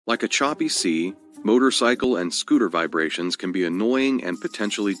Like a choppy sea, motorcycle and scooter vibrations can be annoying and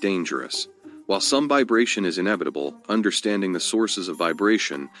potentially dangerous. While some vibration is inevitable, understanding the sources of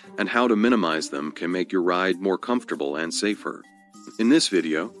vibration and how to minimize them can make your ride more comfortable and safer. In this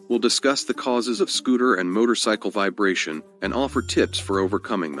video, we'll discuss the causes of scooter and motorcycle vibration and offer tips for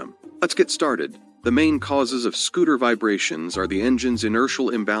overcoming them. Let's get started. The main causes of scooter vibrations are the engine's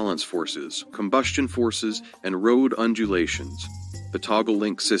inertial imbalance forces, combustion forces, and road undulations. The toggle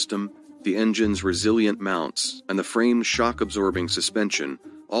link system, the engine's resilient mounts, and the frame's shock-absorbing suspension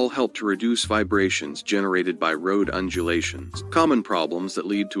all help to reduce vibrations generated by road undulations. Common problems that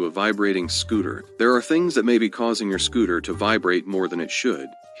lead to a vibrating scooter. There are things that may be causing your scooter to vibrate more than it should.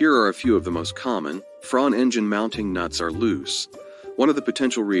 Here are a few of the most common. Front engine mounting nuts are loose. One of the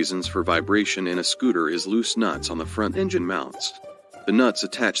potential reasons for vibration in a scooter is loose nuts on the front engine mounts. The nuts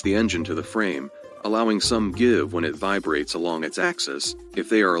attach the engine to the frame, allowing some give when it vibrates along its axis. If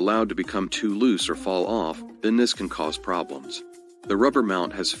they are allowed to become too loose or fall off, then this can cause problems. The rubber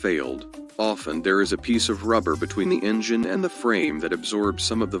mount has failed. Often there is a piece of rubber between the engine and the frame that absorbs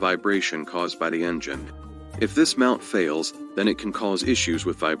some of the vibration caused by the engine. If this mount fails, then it can cause issues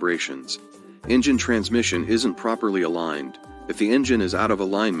with vibrations. Engine transmission isn't properly aligned. If the engine is out of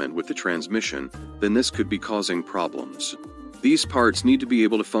alignment with the transmission, then this could be causing problems. These parts need to be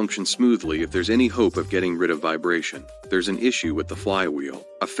able to function smoothly if there's any hope of getting rid of vibration. There's an issue with the flywheel.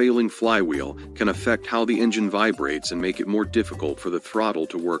 A failing flywheel can affect how the engine vibrates and make it more difficult for the throttle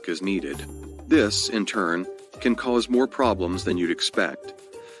to work as needed. This, in turn, can cause more problems than you'd expect.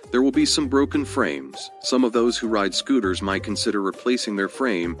 There will be some broken frames. Some of those who ride scooters might consider replacing their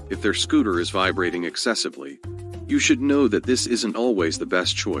frame if their scooter is vibrating excessively. You should know that this isn't always the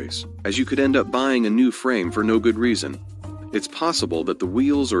best choice, as you could end up buying a new frame for no good reason. It's possible that the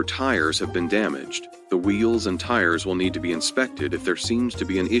wheels or tires have been damaged. The wheels and tires will need to be inspected if there seems to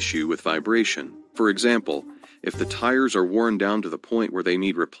be an issue with vibration. For example, if the tires are worn down to the point where they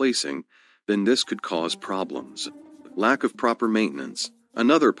need replacing, then this could cause problems. Lack of proper maintenance.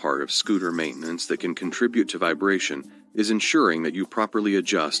 Another part of scooter maintenance that can contribute to vibration is ensuring that you properly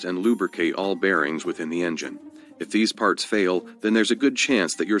adjust and lubricate all bearings within the engine. If these parts fail, then there's a good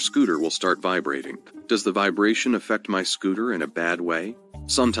chance that your scooter will start vibrating. Does the vibration affect my scooter in a bad way?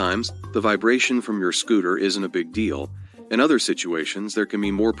 Sometimes, the vibration from your scooter isn't a big deal. In other situations, there can be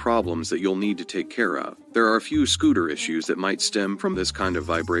more problems that you'll need to take care of. There are a few scooter issues that might stem from this kind of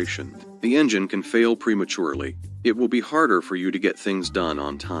vibration. The engine can fail prematurely. It will be harder for you to get things done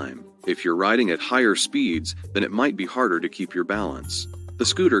on time. If you're riding at higher speeds, then it might be harder to keep your balance. The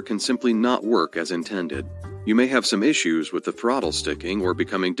scooter can simply not work as intended. You may have some issues with the throttle sticking or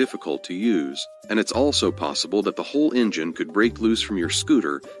becoming difficult to use, and it's also possible that the whole engine could break loose from your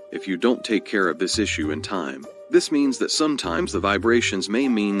scooter if you don't take care of this issue in time. This means that sometimes the vibrations may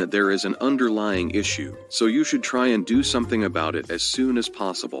mean that there is an underlying issue, so you should try and do something about it as soon as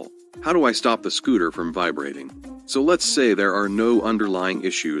possible. How do I stop the scooter from vibrating? So let's say there are no underlying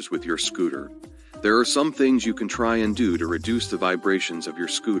issues with your scooter. There are some things you can try and do to reduce the vibrations of your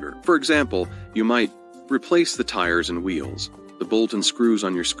scooter. For example, you might replace the tires and wheels. The bolt and screws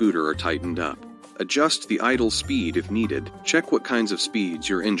on your scooter are tightened up. Adjust the idle speed if needed. Check what kinds of speeds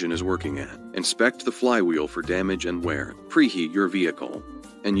your engine is working at. Inspect the flywheel for damage and wear. Preheat your vehicle.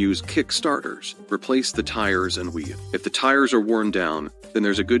 And use kick starters. Replace the tires and wheel. If the tires are worn down, then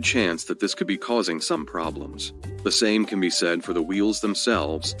there's a good chance that this could be causing some problems. The same can be said for the wheels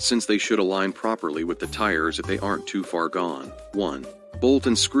themselves, since they should align properly with the tires if they aren't too far gone. 1. Bolt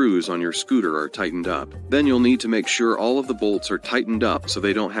and screws on your scooter are tightened up. Then you'll need to make sure all of the bolts are tightened up so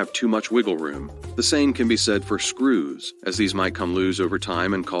they don't have too much wiggle room. The same can be said for screws, as these might come loose over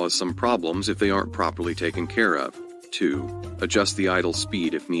time and cause some problems if they aren't properly taken care of. 2. Adjust the idle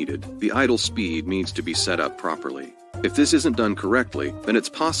speed if needed. The idle speed needs to be set up properly. If this isn't done correctly, then it's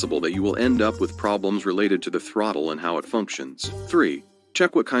possible that you will end up with problems related to the throttle and how it functions. 3.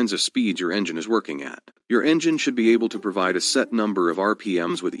 Check what kinds of speeds your engine is working at. Your engine should be able to provide a set number of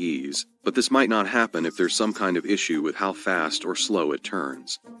RPMs with ease, but this might not happen if there's some kind of issue with how fast or slow it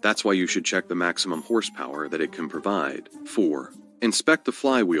turns. That's why you should check the maximum horsepower that it can provide. 4. Inspect the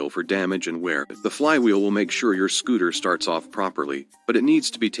flywheel for damage and wear. The flywheel will make sure your scooter starts off properly, but it needs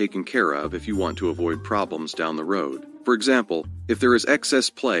to be taken care of if you want to avoid problems down the road. For example, if there is excess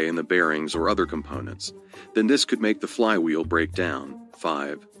play in the bearings or other components, then this could make the flywheel break down.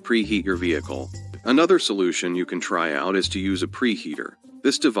 5. Preheat your vehicle. Another solution you can try out is to use a preheater.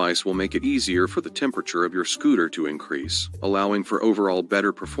 This device will make it easier for the temperature of your scooter to increase, allowing for overall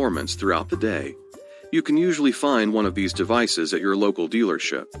better performance throughout the day. You can usually find one of these devices at your local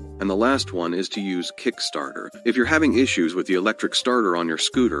dealership. And the last one is to use Kickstarter. If you're having issues with the electric starter on your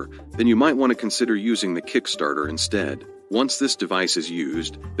scooter, then you might want to consider using the Kickstarter instead. Once this device is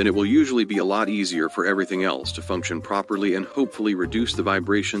used, then it will usually be a lot easier for everything else to function properly and hopefully reduce the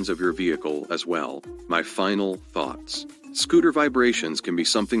vibrations of your vehicle as well. My final thoughts. Scooter vibrations can be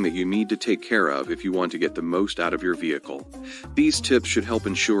something that you need to take care of if you want to get the most out of your vehicle. These tips should help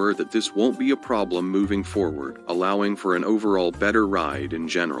ensure that this won't be a problem moving forward, allowing for an overall better ride in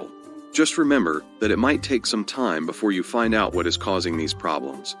general. Just remember that it might take some time before you find out what is causing these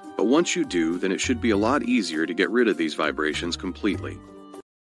problems, but once you do, then it should be a lot easier to get rid of these vibrations completely.